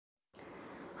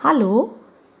Hello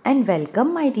and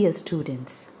welcome, my dear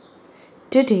students.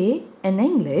 Today in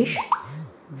English,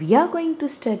 we are going to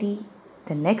study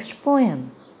the next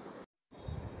poem.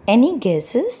 Any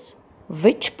guesses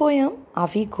which poem are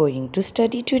we going to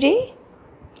study today?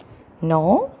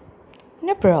 No?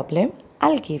 No problem.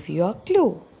 I'll give you a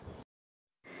clue.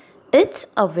 It's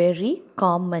a very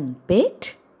common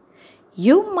pet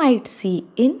you might see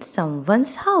in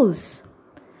someone's house.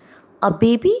 A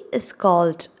baby is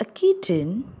called a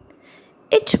kitten.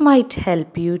 It might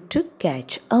help you to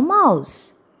catch a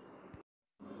mouse.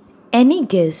 Any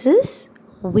guesses?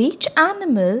 Which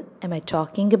animal am I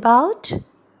talking about?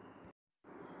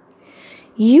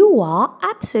 You are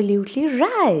absolutely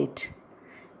right.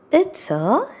 It's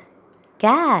a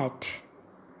cat.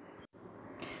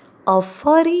 A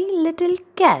furry little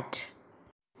cat.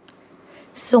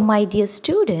 So, my dear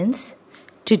students,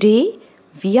 today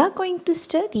we are going to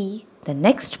study the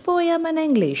next poem in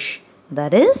English.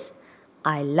 That is,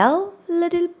 I Love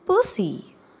Little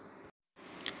Pussy.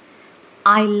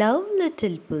 I love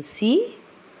little pussy.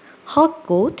 Her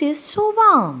coat is so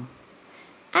warm.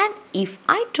 And if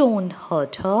I don't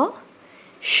hurt her,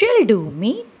 she'll do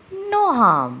me no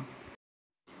harm.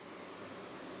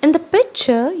 In the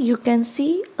picture, you can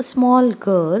see a small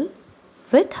girl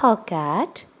with her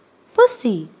cat,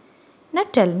 Pussy. Now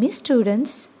tell me,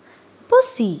 students,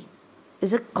 Pussy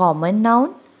is a common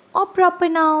noun or proper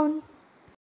noun?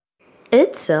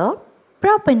 It's a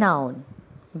proper noun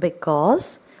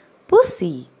because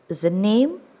Pussy is a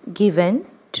name given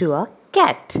to a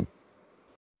cat.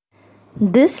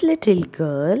 This little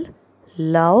girl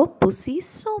loves Pussy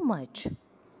so much,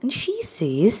 and she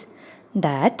says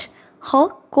that her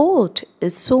coat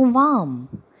is so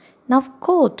warm. Now,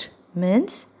 coat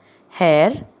means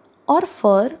hair or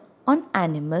fur on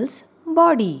animal's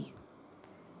body,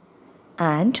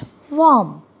 and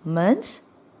warm means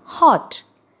hot.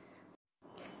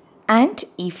 And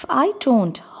if I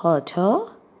don't hurt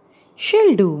her,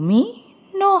 she'll do me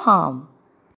no harm.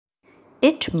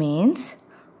 It means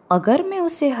अगर मैं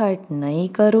उसे hurt नहीं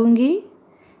करूँगी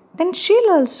then she'll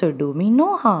also do me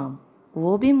no harm.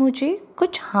 वो भी मुझे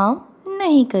कुछ harm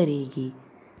नहीं करेगी.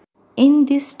 In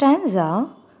this stanza,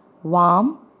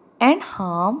 warm and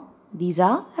harm, these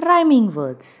are rhyming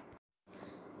words.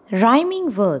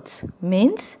 Rhyming words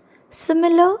means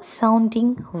similar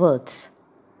sounding words.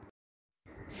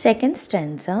 Second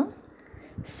stanza.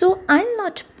 So I'll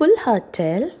not pull her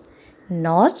tail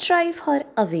nor drive her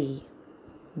away,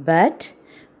 but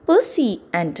Pussy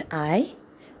and I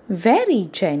very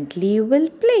gently will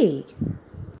play.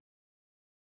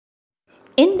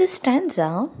 In this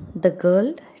stanza, the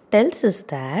girl tells us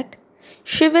that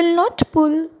she will not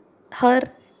pull her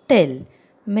tail,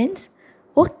 means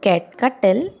वो cat का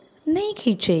tail नहीं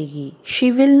खींचेगी.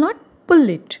 She will not pull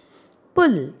it.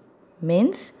 Pull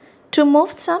means to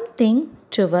move something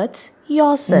towards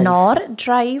yourself. Nor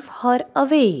drive her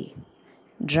away.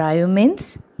 Drive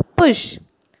means push.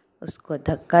 उसको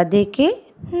धक्का देके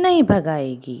नहीं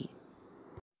भगाएगी.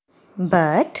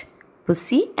 But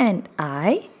Pussy and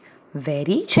I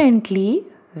very gently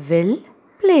will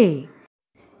play.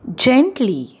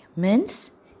 Gently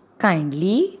means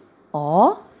kindly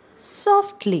or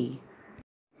softly.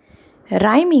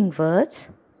 Rhyming words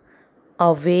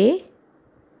away,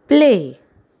 play.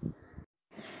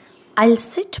 I'll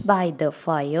sit by the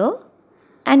fire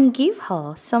and give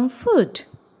her some food.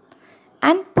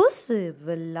 And Pussy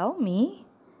will love me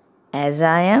as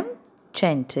I am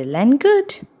gentle and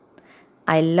good.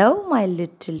 I love my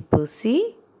little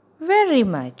Pussy very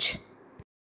much.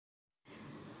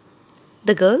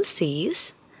 The girl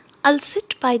says, I'll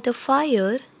sit by the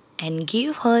fire and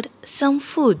give her some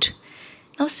food.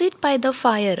 Now sit by the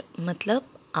fire मतलब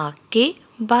आग के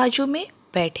बाजू में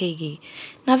बैठेगी.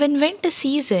 Now in winter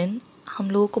season हम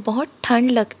लोगों को बहुत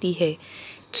ठंड लगती है.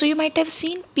 So you might have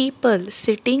seen people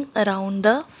sitting around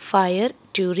the fire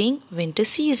during winter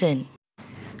season.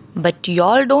 But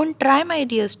y'all don't try, my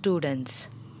dear students.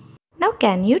 Now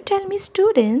can you tell me,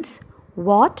 students,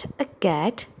 what a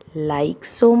cat likes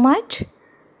so much?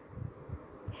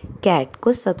 Cat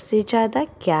को सबसे ज़्यादा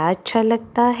क्या अच्छा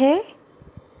लगता है?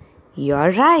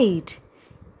 You're right.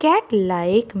 Cat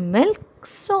like milk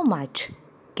so much.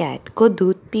 Cat को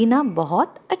दूध पीना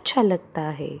बहुत अच्छा लगता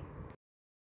है.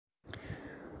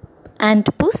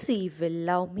 And Pussy will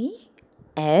love me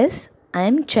as I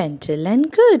am gentle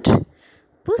and good.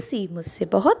 Pussy मुझसे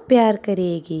बहुत प्यार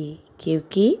करेगी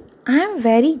क्योंकि I am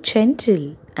very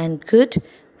gentle and good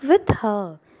with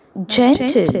her.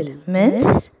 Gentle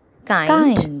means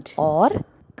kind or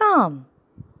calm.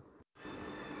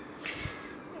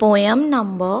 Poem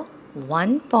number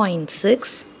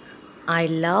 1.6 I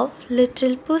Love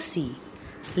Little Pussy.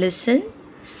 Listen,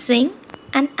 sing,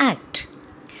 and act.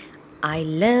 I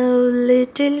love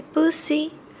little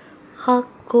pussy. Her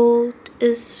coat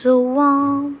is so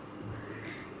warm.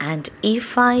 And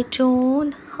if I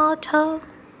don't hurt her,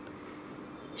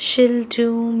 she'll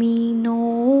do me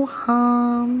no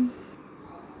harm.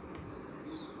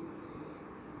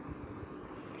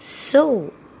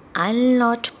 So I'll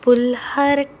not pull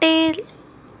her tail,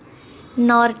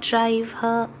 nor drive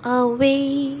her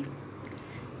away.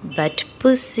 But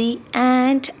Pussy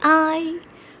and I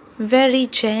very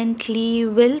gently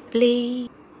will play.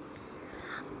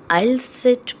 I'll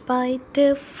sit by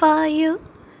the fire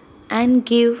and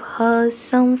give her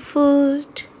some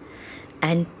food,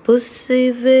 and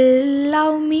Pussy will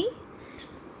love me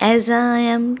as I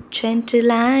am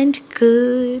gentle and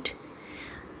good.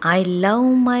 I love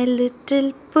my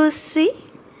little pussy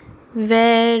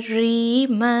very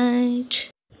much.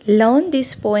 Learn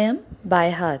this poem by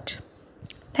heart.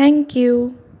 Thank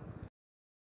you.